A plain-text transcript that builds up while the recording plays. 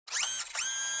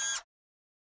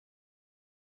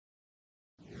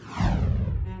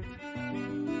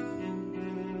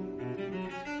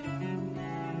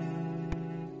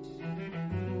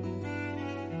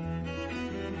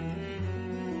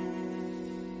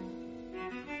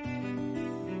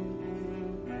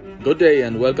Good day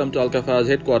and welcome to Kafaah's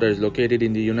headquarters located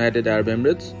in the United Arab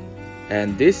Emirates,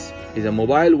 and this is a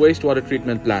mobile wastewater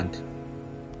treatment plant.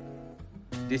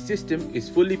 This system is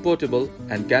fully portable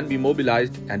and can be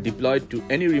mobilized and deployed to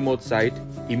any remote site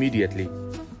immediately.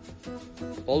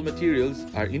 All materials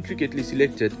are intricately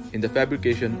selected in the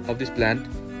fabrication of this plant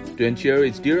to ensure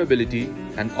its durability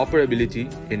and operability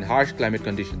in harsh climate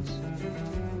conditions.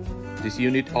 This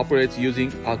unit operates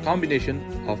using a combination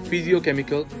of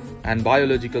physiochemical and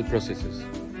biological processes.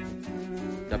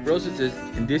 The processes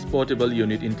in this portable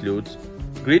unit includes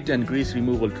grit and grease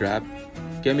removal trap,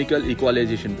 chemical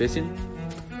equalization basin,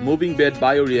 moving bed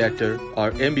bioreactor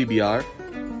or MBBR,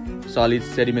 solid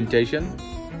sedimentation,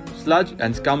 sludge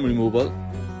and scum removal,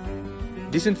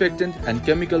 disinfectant and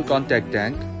chemical contact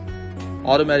tank,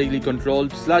 automatically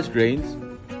controlled sludge drains,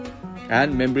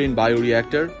 and membrane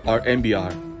bioreactor or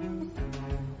MBR.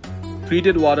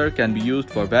 Treated water can be used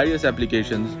for various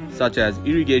applications such as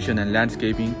irrigation and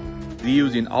landscaping,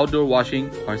 reuse in outdoor washing,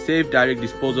 or safe direct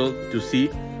disposal to sea,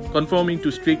 conforming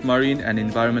to strict marine and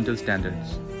environmental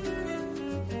standards.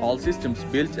 All systems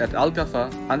built at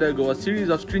Kafaah undergo a series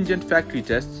of stringent factory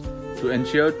tests to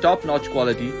ensure top-notch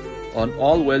quality on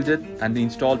all welded and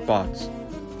installed parts.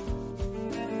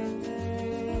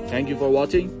 Thank you for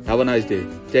watching. Have a nice day.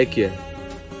 Take care.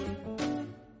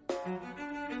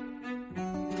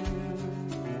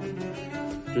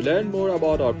 To learn more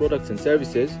about our products and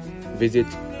services, visit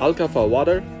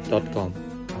alkafaahwater.com.